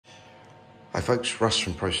Hi folks, Russ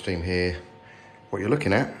from ProSteam here. What you're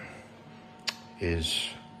looking at is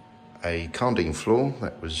a Cardine floor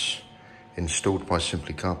that was installed by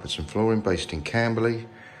Simply Carpets and Flooring based in Camberley.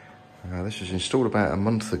 This was installed about a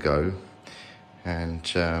month ago, and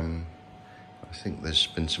I think there's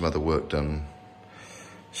been some other work done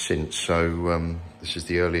since, so this is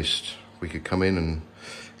the earliest we could come in and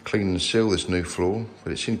clean and seal this new floor,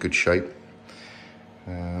 but it's in good shape.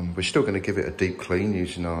 We're still going to give it a deep clean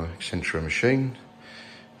using our Eccentra machine.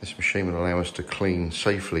 This machine will allow us to clean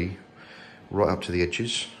safely right up to the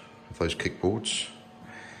edges of those kickboards.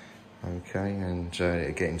 Okay, and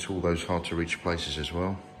get into all those hard to reach places as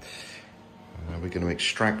well. We're going to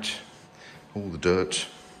extract all the dirt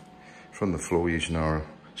from the floor using our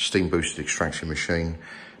steam boosted extraction machine,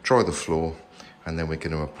 dry the floor, and then we're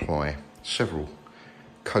going to apply several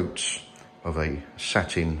coats of a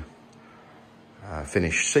satin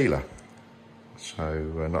finish sealer.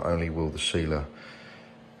 So not only will the sealer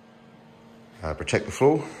protect the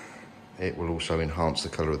floor, it will also enhance the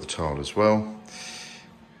colour of the tile as well,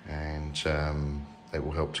 and it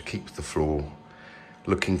will help to keep the floor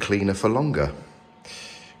looking cleaner for longer,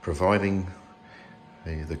 providing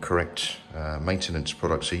the correct maintenance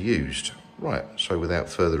products are used. Right, so without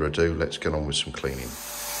further ado, let's get on with some cleaning.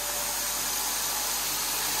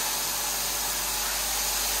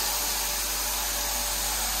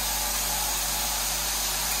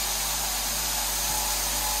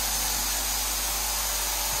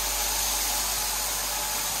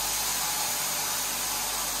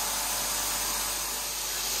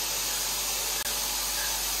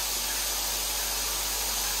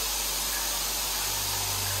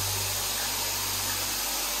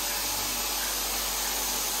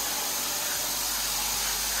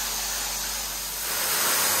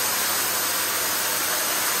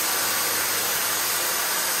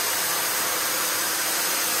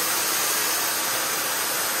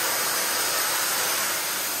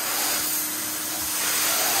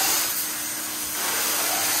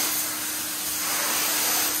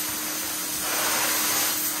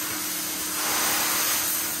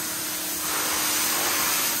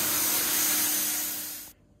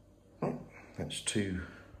 That's 2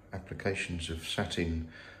 applications of satin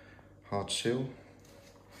hard seal,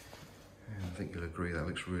 and I think you'll agree that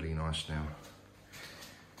looks really nice now.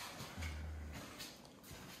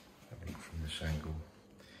 Have a look from this angle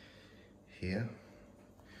here.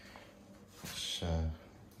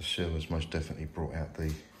 The seal has most definitely brought out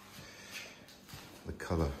the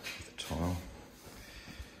colour of the tile.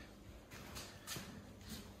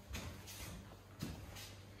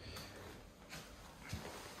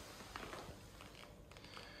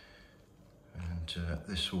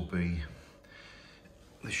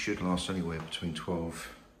 This should last anywhere between 12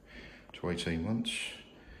 to 18 months,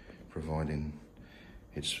 providing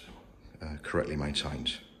it's correctly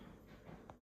maintained.